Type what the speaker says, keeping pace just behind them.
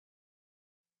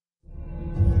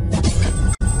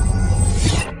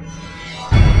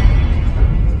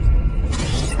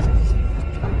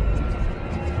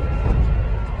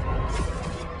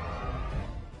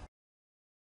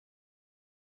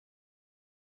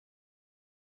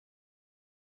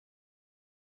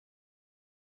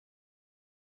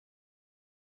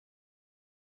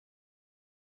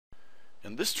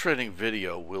In this training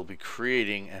video, we'll be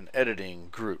creating and editing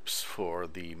groups for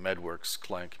the MedWorks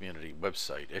client community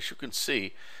website. As you can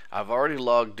see, I've already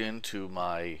logged into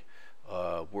my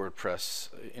WordPress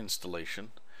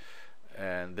installation,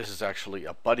 and this is actually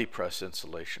a BuddyPress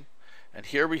installation. And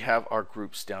here we have our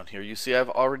groups down here. You see I've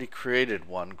already created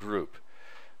one group.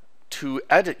 To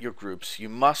edit your groups, you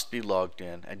must be logged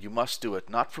in, and you must do it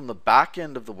not from the back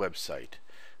end of the website,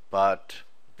 but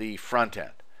the front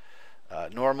end.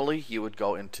 Normally, you would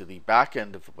go into the back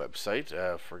end of the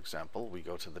website. For example, we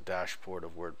go to the dashboard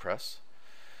of WordPress,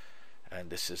 and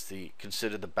this is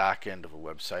considered the back end of a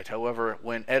website. However,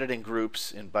 when editing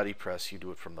groups in BuddyPress, you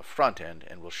do it from the front end,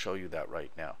 and we'll show you that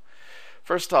right now.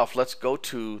 First off, let's go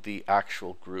to the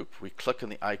actual group. We click on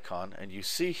the icon, and you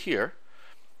see here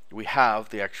we have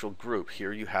the actual group.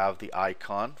 Here you have the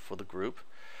icon for the group,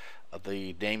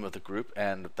 the name of the group,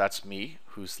 and that's me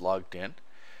who's logged in.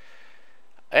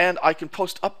 And I can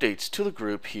post updates to the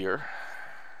group here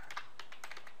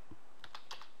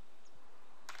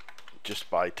just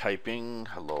by typing,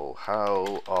 "Hello,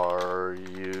 how are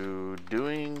you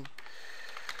doing?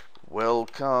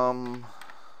 Welcome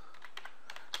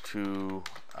to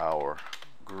our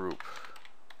group."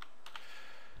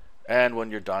 And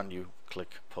when you're done, you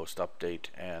click post update,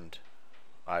 and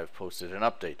I've posted an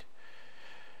update.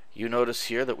 You notice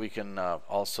here that we can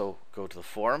also go to the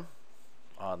forum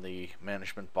on the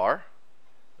management bar.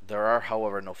 There are,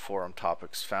 however, no forum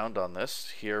topics found on this.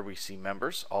 Here we see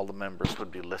members. All the members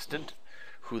would be listed,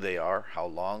 who they are, how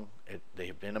long they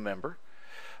have been a member.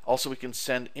 Also, we can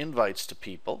send invites to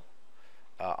people.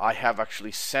 I have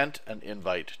actually sent an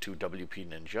invite to WP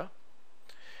Ninja.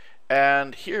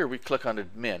 And here we click on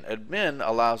admin. Admin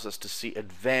allows us to see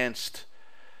advanced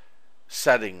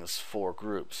settings for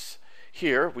groups.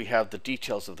 Here we have the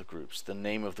details of the groups, the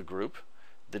name of the group,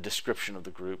 the description of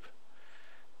the group,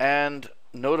 and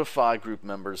notify group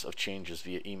members of changes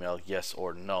via email, yes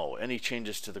or no. Any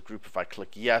changes to the group, if I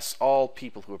click yes, all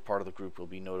people who are part of the group will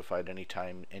be notified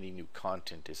anytime any new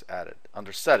content is added.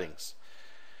 Under settings,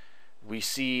 we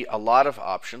see a lot of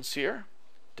options here.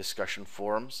 Discussion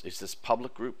forums, is this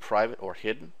public group, private, or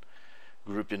hidden?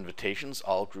 Group invitations,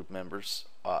 all group members,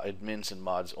 admins and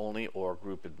mods only, or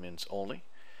group admins only.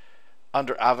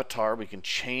 Under avatar, we can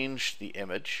change the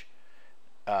image.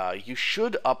 You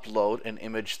should upload an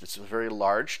image that's very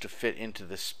large to fit into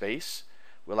this space.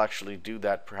 We'll actually do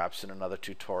that perhaps in another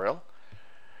tutorial.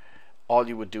 All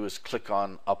you would do is click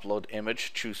on upload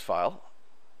image, choose file,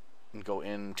 and go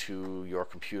into your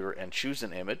computer and choose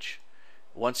an image.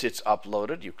 Once it's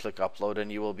uploaded, you click upload,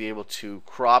 and you will be able to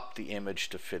crop the image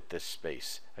to fit this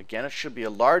space. Again, it should be a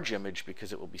large image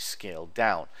because it will be scaled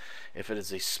down. If it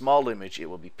is a small image, it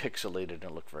will be pixelated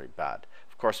and look very bad.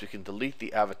 Of course, we can delete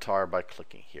the avatar by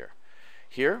clicking here.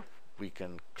 Here, we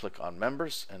can click on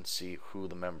members and see who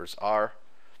the members are.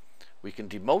 We can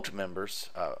demote members.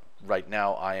 Right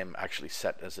now, I am actually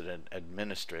set as an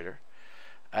administrator,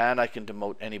 and I can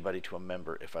demote anybody to a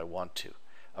member if I want to.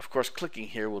 Of course, clicking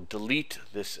here will delete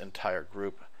this entire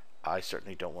group. I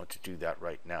certainly don't want to do that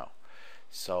right now,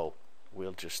 so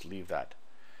we'll just leave that.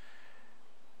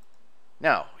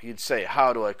 Now, you'd say,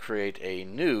 how do I create a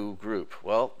new group?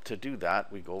 Well, to do that,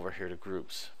 we go over here to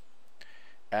groups,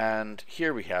 and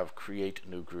here we have create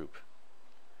new group.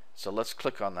 So let's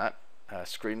click on that.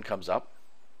 Screen comes up,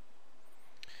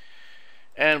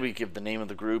 and we give the name of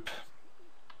the group.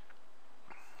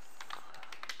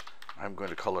 I'm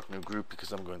going to call it new group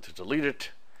because I'm going to delete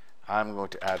it. I'm going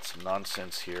to add some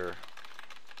nonsense here,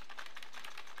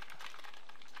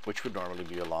 which would normally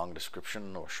be a long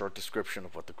description or short description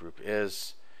of what the group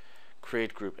is.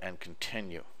 Create group and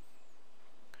continue.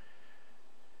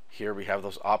 Here we have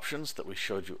those options that we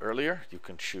showed you earlier. You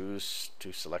can choose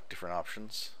to select different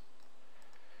options.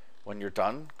 When you're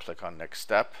done, click on next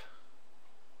step.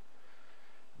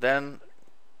 Then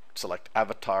select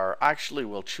avatar. Actually,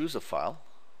 we'll choose a file.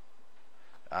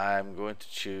 I'm going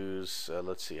to choose,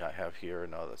 let's see, I have here,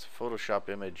 no, that's a Photoshop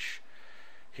image.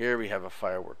 Here we have a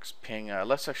fireworks ping.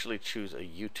 Let's actually choose a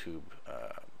YouTube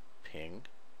ping.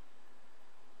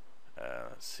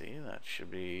 Let's see, that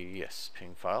should be, yes,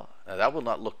 ping file. That will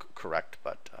not look correct,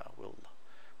 but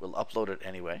we'll upload it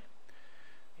anyway.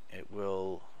 It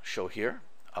will show here,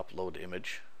 upload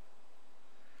image.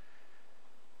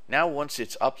 Now once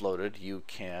it's uploaded, you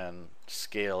can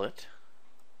scale it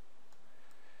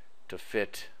to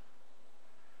fit.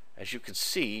 As you can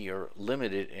see, you're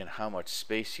limited in how much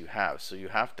space you have, so you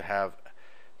have to have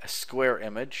a square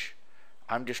image.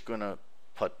 I'm just going to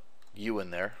put you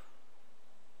in there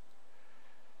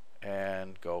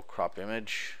and go crop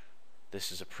image. This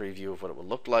is a preview of what it will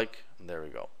look like, and there we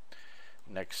go.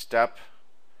 Next step,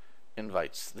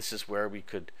 invites. This is where we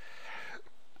could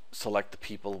select the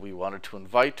people we wanted to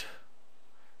invite.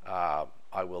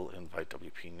 I will invite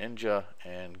WP Ninja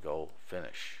and go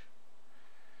finish.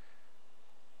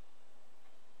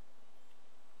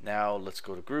 Now let's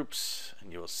go to groups,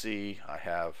 and you will see I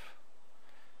have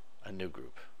a new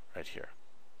group right here,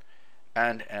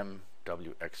 and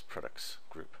MWX products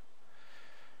group.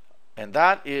 And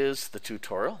that is the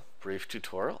tutorial, brief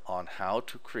tutorial on how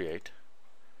to create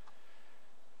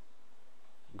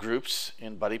groups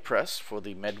in BuddyPress for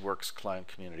the MedWorks client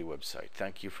community website.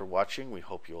 Thank you for watching. We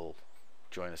hope you'll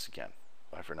join us again.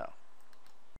 Bye for now.